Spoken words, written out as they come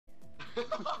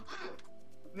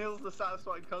Neil's the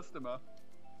satisfied customer.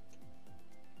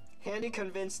 Handy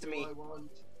convinced me. Do I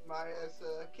want Mario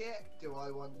Circuit? Do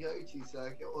I want Yoshi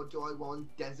Circuit? Or do I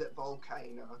want Desert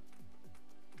Volcano?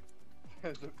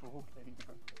 Desert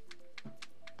volcano.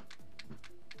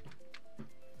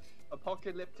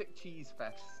 Apocalyptic cheese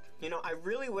fest. You know, I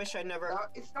really wish I never. No,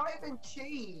 it's not even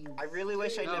cheese. I really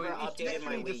wish I No, never it's updated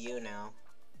my literally Wii U now.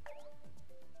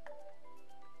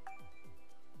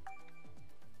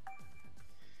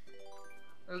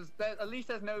 At least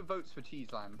there's no votes for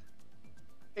Cheeseland.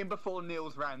 In before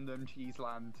Neil's random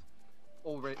Cheeseland.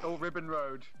 Or Ribbon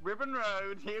Road. Ribbon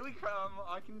Road, here we come.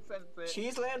 I can sense it.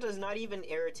 Cheeseland does not even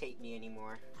irritate me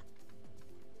anymore.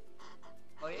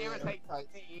 Well, it irritates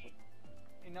me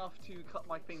enough to cut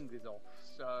my fingers off,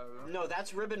 so... No,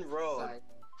 that's Ribbon Road.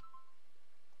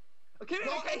 A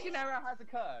communication error has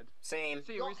occurred. Same.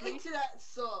 Your Seriously? internet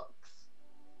sucks.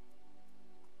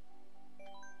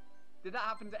 Did that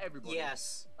happen to everybody?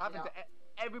 Yes. Happened to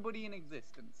everybody in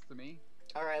existence to me.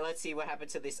 Alright, let's see what happened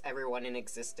to this everyone in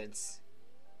existence.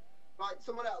 Right,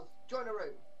 someone else. Join a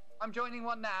room. I'm joining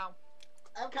one now.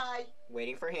 Okay.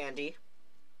 Waiting for Handy.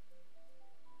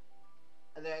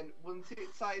 And then once it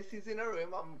says he's in a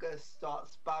room, I'm gonna start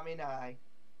spamming I.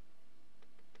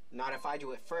 Not if I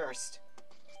do it first.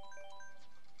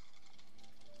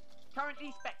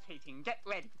 Currently spectating, get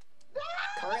ready.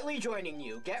 Currently joining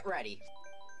you. Get ready.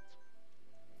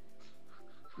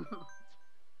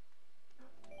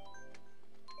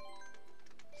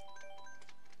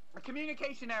 A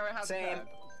communication error has Same. occurred.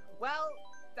 Well,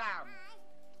 damn.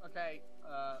 Okay,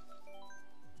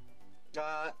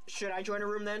 should I join a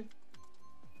room then?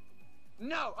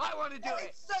 no, I want to do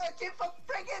It's searching for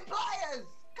friggin' players!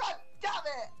 God damn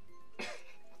it!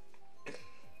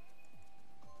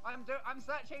 I'm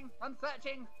searching, I'm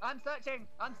searching, I'm searching,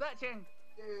 I'm searching.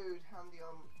 Dude, Handy,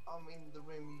 I'm in the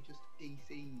room you just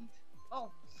DC'd.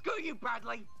 Oh, screw you,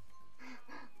 Bradley.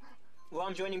 Well,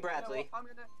 I'm joining You know Bradley. what, I'm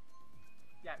gonna...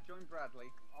 Yeah, join Bradley.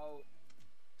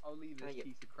 I'll leave this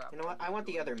piece of crap. You know what? I want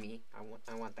the other me. I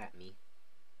want that me.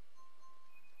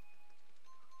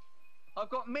 I've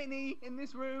got Minnie in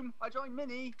this room. I joined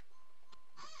Minnie.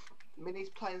 Minnie's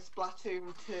playing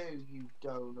Splatoon 2, you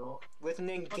donut. With then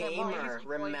why is Gamer, he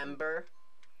remember?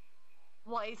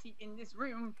 Why is he in this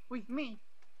room with me?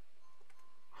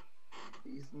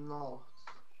 He's not.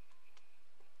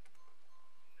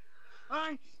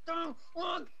 I don't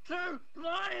want to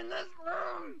play in this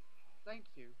room! Thank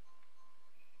you.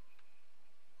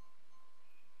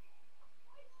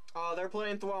 Oh, they're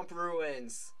playing Thwomp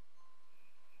Ruins.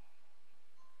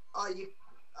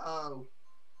 Oh,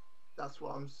 that's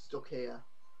why I'm stuck here.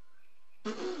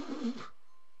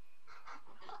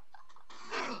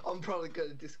 I'm probably going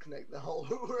to disconnect the whole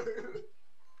room.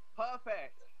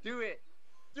 Perfect. Do it.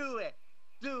 Do it.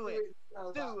 Do it.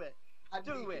 Do it.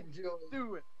 Do it.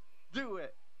 Do it. Do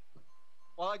it.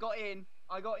 Well, I got in.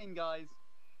 I got in, guys.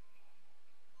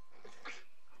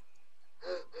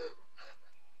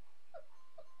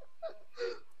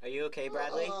 Are you okay,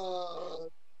 Bradley?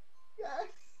 Yes.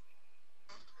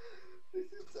 This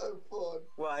is so fun.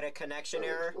 What, a connection So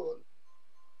error? fun.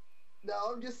 No,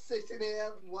 I'm just sitting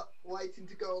here waiting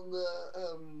to go on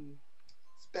the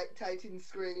spectating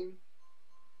screen.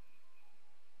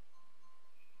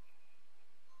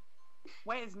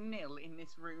 Where's Nil in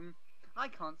this room? I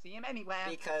can't see him anywhere.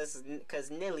 Because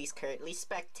Nilly's currently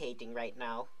spectating right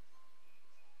now.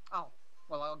 Oh,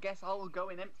 well, I guess I'll go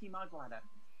and empty my bladder.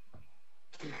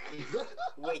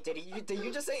 Wait, did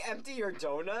you just say empty your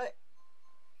donut?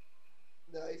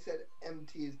 No, he said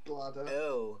empty his bladder.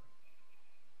 Oh.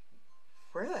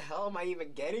 Where the hell am I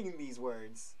even getting these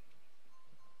words?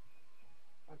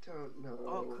 I don't know.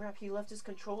 Oh crap, he left his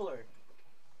controller.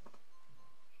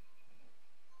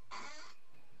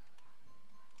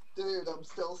 Dude, I'm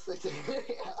still sitting here.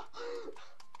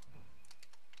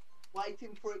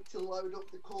 Waiting for it to load up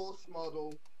the course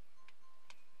model.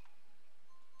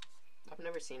 I've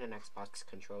never seen an Xbox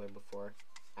controller before.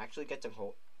 I actually get to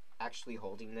actually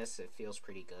holding this, it feels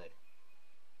pretty good.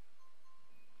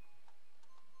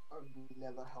 I've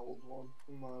never held one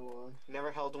in my life.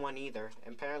 Never held one either.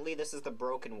 Apparently this is the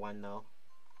broken one though.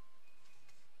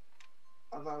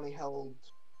 I've only held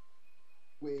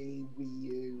Wii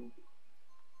U,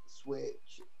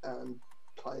 Switch, and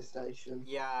PlayStation.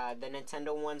 Yeah, the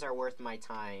Nintendo ones are worth my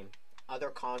time. Other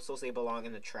consoles, they belong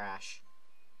in the trash.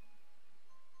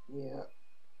 Yeah.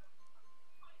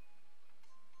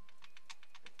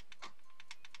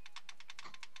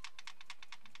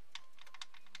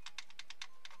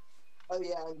 Oh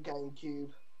yeah, and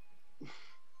GameCube.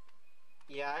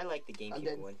 Yeah, I like the And GameCube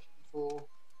then one. 4.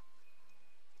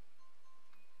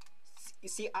 You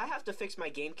see, I have to fix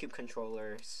my GameCube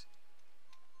controllers.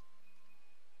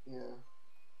 Yeah.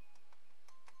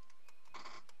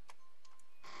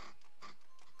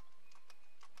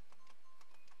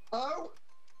 Oh!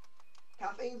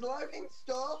 Caffeine's loading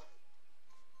stuff!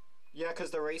 Yeah, because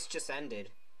the race just ended.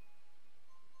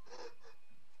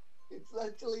 It's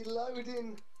actually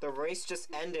loading. The race just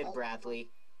ended, Bradley.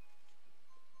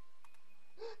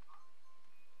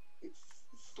 It's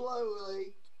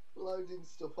slowly loading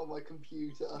stuff on my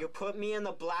computer. You put me in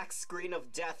the black screen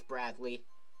of death, Bradley.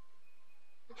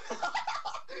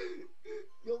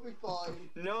 You'll be fine.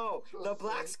 No, Trust the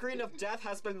black me. screen of death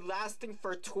has been lasting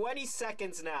for 20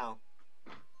 seconds now.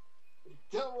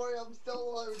 Don't worry, I'm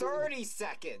still loading. 30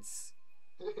 seconds.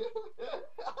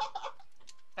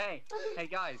 Hey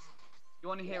guys, you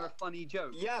want to hear a funny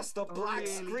joke? Yes, the black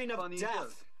really screen of funny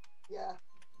death. joke. Yeah.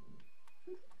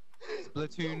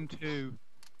 Splatoon 2.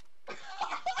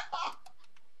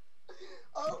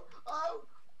 Oh!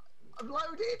 I'm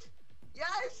loaded!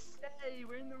 Yes! Hey,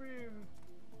 we're in the room.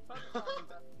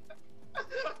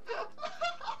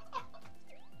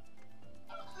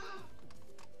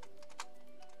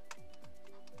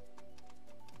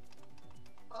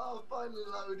 Oh, finally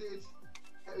loaded.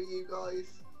 How are you guys?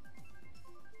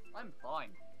 I'm fine.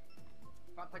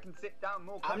 In fact, I can sit down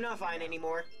more. I'm not fine comfortably now.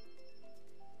 anymore.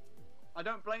 I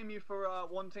don't blame you for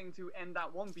wanting to end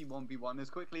that 1v1v1 as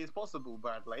quickly as possible,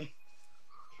 Bradley.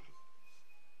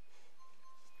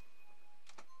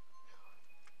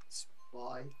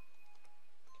 Why?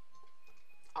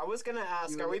 I was gonna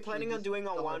ask, You are we literally planning on just doing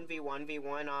a died.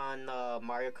 1v1v1 on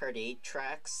Mario Kart 8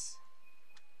 tracks?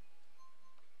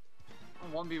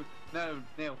 1v... No,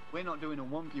 Neil, we're not doing a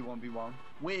 1v1v1.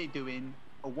 We're doing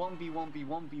a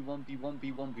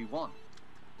 1v1v1v1v1v1v1.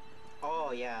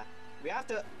 Oh, yeah. We have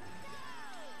to...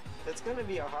 It's gonna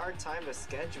be a hard time to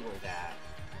schedule that.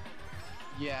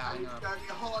 Yeah, I And know. it's going to be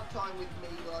a hard time with me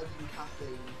loading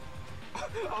caffeine.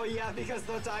 Oh yeah, because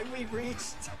the time we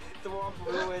reached the Womp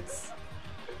Ruins.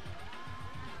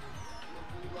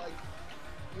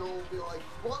 You'll be like,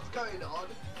 what's going on?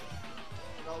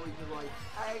 And I'll be just like,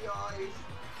 hey guys.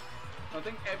 I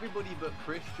think everybody but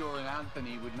Chris, Joe, and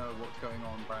Anthony would know what's going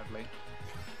on, Bradley.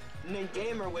 And then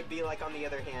Gamer would be like on the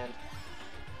other hand.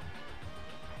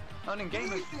 And then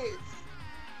Gamers, Jesus!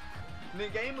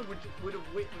 would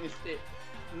have witnessed it.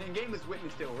 And then Gamers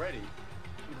witnessed it already.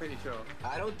 I'm pretty sure.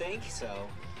 I don't think so.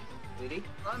 Did he?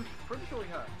 I'm pretty sure he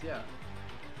has, yeah.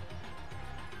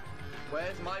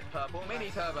 Where's my purple mini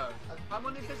turbo? I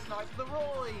wanted to snipe the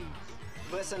Roys!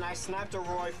 Listen, I snapped a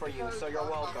Roy for you, so you're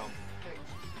welcome.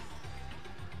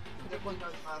 Definitely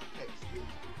don't have textures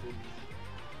because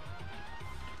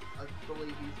I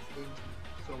believe he's been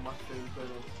so much streams going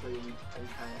on stream on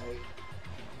KA.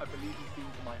 I believe he's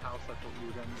been to my house, I thought you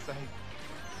were going to say.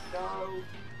 No!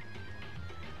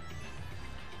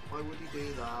 Why would he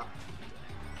do that?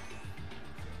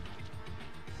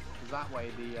 Because that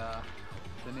way the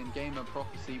Ningamer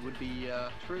prophecy would be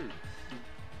true.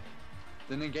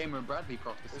 The Ningamer Bradley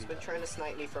prophecy. Who's been trying to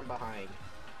snipe me from behind?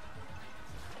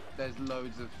 There's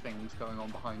loads of things going on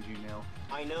behind you, Neil.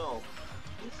 I know.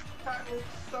 This track looks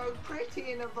so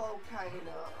pretty in a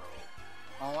volcano.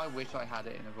 Oh, I wish I had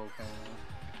it in a volcano.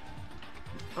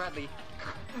 Bradley,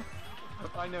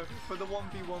 I know, for the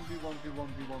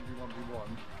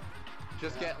 1v1v1v1v1v1v1,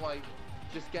 just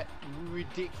get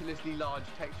ridiculously large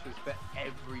textures for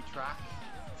every track.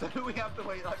 So we have to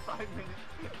wait like 5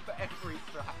 minutes for every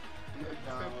track.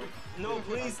 No,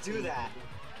 please do that.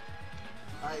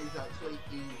 That is actually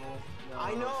evil. No,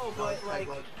 I know, but it'll like,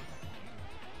 take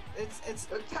it's.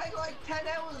 it'll take like 10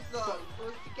 hours though for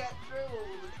us to get through all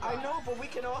the tracks. I know, but we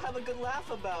can all have a good laugh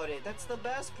about it. That's the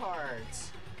best part.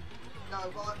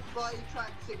 No, by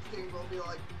track 16 we'll be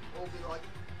like, I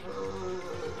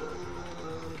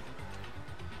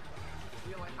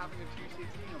feel like having a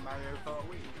 216 on Mario Kart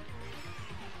Wii.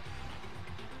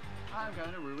 I'm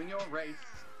gonna ruin your race.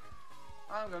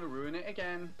 I'm gonna ruin it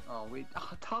again. Oh, we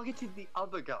targeted the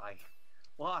other guy.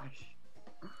 Why?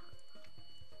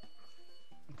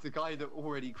 It's the guy that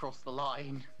already crossed the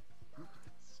line.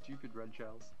 Stupid red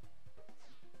shells.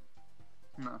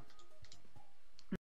 No.